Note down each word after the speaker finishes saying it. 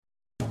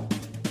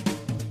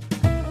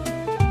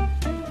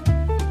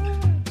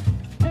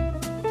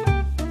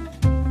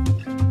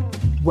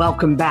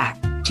Welcome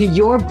back to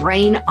Your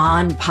Brain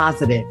on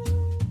Positive.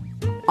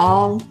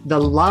 All the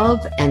love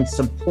and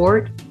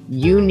support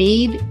you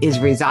need is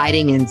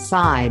residing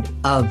inside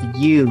of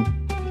you,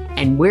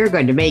 and we're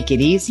going to make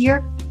it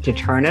easier to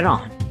turn it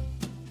on.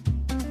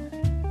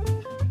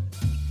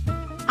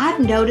 I've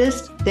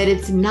noticed that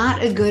it's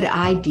not a good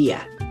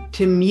idea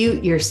to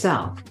mute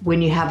yourself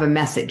when you have a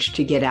message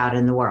to get out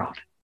in the world.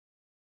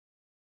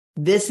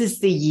 This is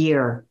the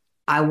year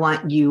I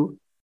want you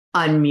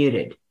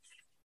unmuted.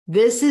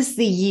 This is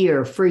the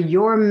year for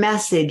your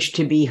message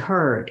to be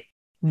heard.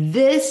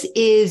 This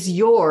is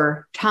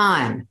your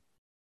time.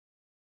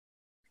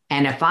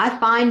 And if I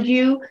find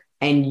you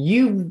and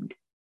you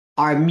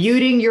are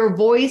muting your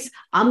voice,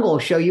 I'm going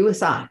to show you a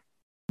sign.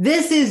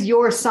 This is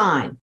your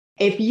sign.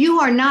 If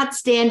you are not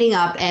standing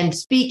up and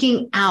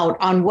speaking out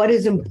on what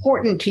is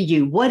important to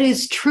you, what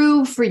is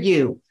true for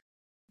you,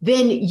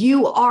 then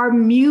you are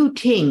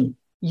muting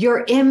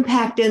your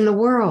impact in the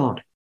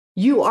world.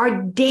 You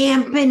are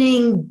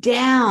dampening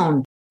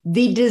down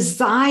the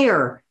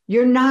desire.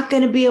 You're not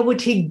going to be able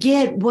to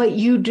get what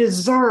you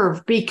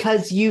deserve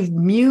because you've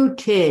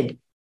muted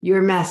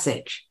your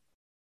message.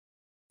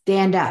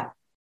 Stand up.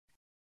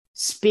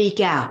 Speak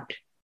out.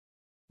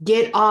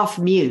 Get off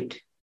mute.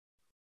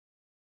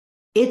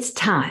 It's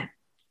time.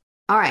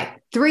 All right,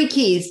 3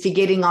 keys to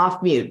getting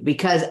off mute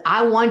because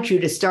I want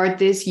you to start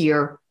this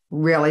year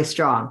really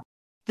strong.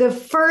 The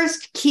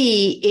first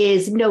key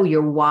is know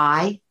your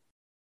why.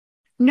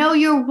 Know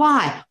your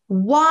why.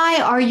 Why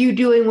are you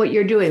doing what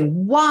you're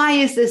doing? Why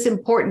is this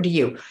important to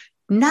you?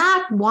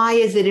 Not why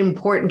is it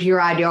important to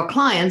your ideal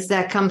clients?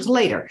 That comes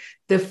later.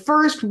 The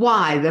first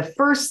why, the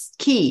first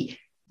key.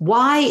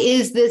 Why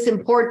is this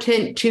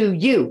important to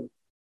you?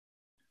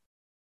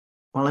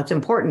 Well, it's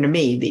important to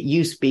me that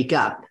you speak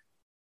up.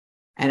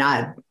 And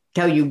I'll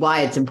tell you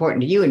why it's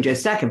important to you in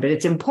just a second, but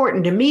it's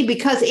important to me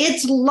because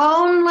it's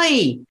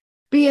lonely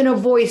being a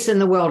voice in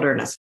the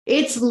wilderness.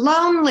 It's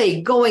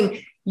lonely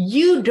going,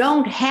 you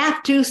don't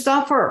have to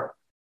suffer.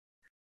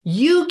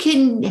 You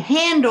can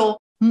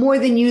handle more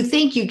than you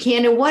think you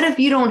can. And what if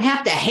you don't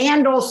have to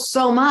handle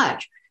so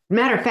much?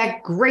 Matter of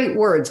fact, great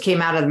words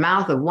came out of the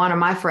mouth of one of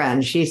my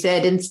friends. She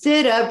said,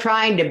 instead of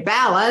trying to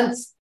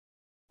balance,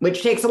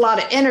 which takes a lot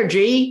of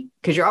energy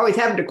because you're always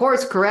having to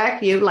course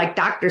correct, you like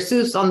Dr.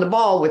 Seuss on the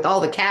ball with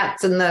all the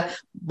cats and the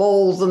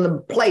bowls and the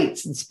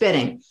plates and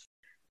spinning.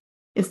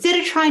 Instead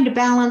of trying to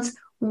balance,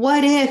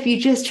 what if you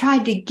just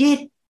tried to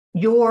get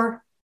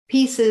your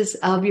pieces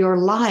of your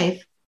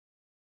life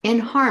in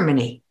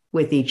harmony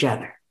with each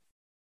other?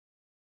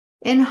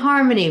 In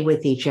harmony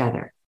with each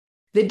other.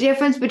 The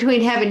difference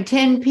between having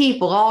 10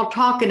 people all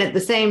talking at the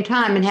same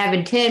time and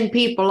having 10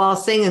 people all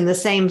singing the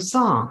same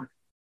song.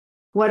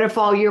 What if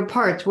all your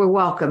parts were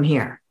welcome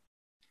here?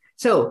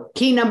 So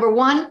key number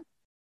 1,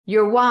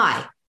 your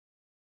why.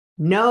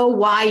 Know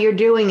why you're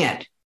doing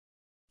it.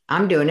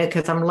 I'm doing it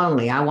because I'm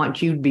lonely. I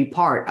want you to be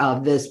part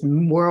of this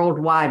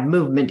worldwide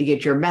movement to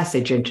get your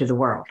message into the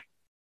world.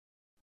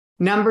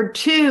 Number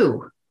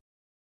 2,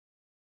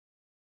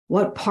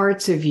 what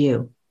parts of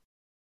you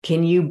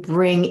can you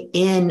bring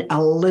in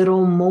a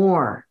little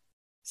more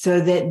so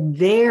that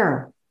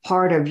their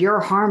part of your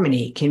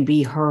harmony can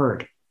be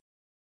heard?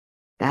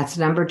 That's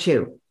number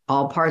 2.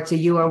 All parts of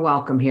you are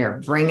welcome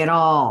here. Bring it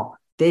all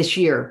this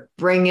year.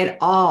 Bring it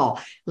all.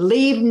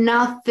 Leave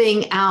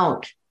nothing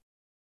out.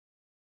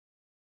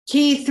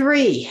 Key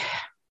 3,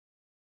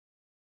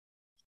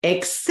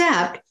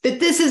 accept that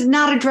this is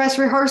not a dress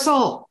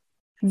rehearsal.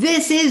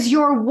 This is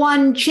your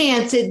one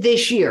chance at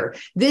this year.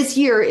 This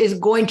year is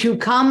going to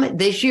come.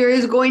 This year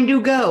is going to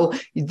go.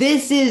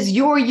 This is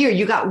your year.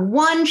 You got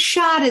one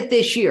shot at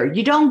this year.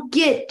 You don't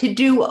get to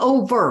do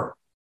over.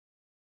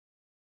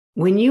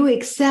 When you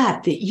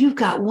accept that you've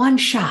got one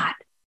shot,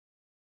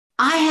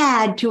 I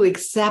had to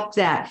accept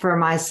that for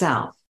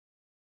myself.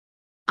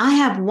 I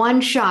have one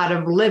shot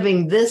of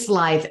living this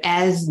life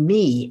as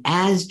me,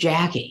 as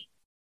Jackie.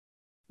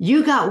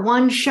 You got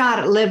one shot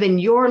at living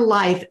your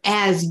life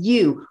as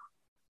you.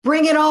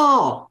 Bring it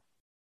all.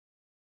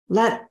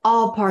 Let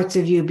all parts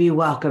of you be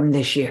welcome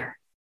this year.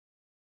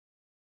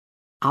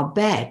 I'll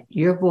bet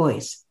your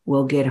voice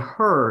will get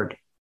heard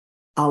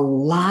a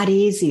lot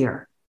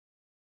easier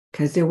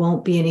because there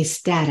won't be any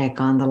static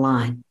on the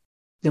line.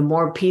 The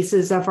more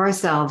pieces of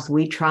ourselves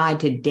we try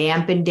to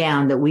dampen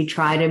down, that we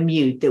try to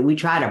mute, that we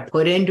try to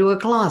put into a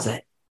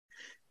closet,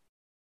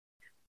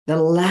 the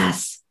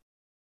less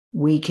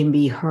we can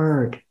be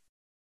heard.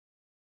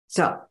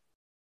 So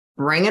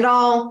bring it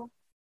all.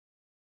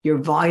 Your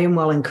volume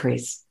will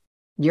increase.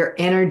 Your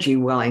energy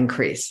will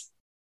increase.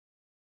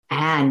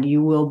 And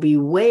you will be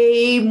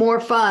way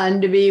more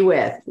fun to be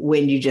with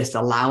when you just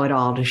allow it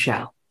all to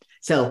show.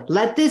 So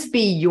let this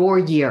be your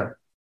year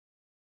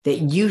that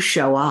you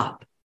show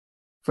up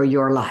for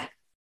your life.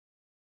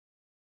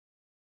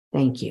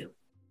 Thank you.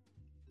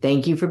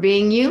 Thank you for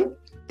being you.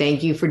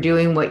 Thank you for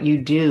doing what you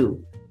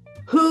do.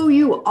 Who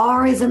you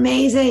are is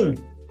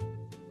amazing.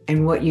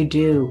 And what you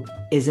do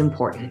is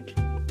important.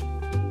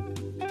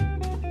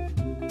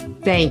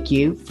 Thank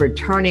you for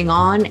turning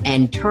on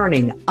and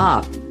turning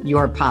up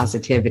your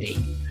positivity.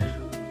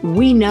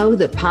 We know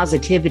that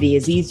positivity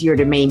is easier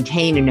to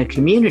maintain in a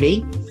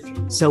community,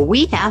 so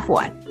we have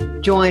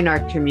one. Join our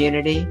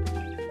community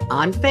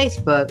on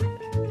Facebook,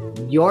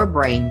 Your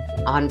Brain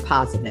on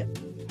Positive.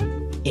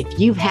 If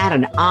you've had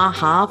an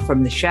aha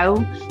from the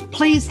show,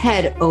 please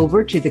head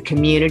over to the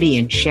community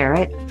and share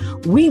it.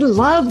 We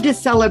love to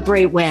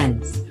celebrate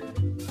wins.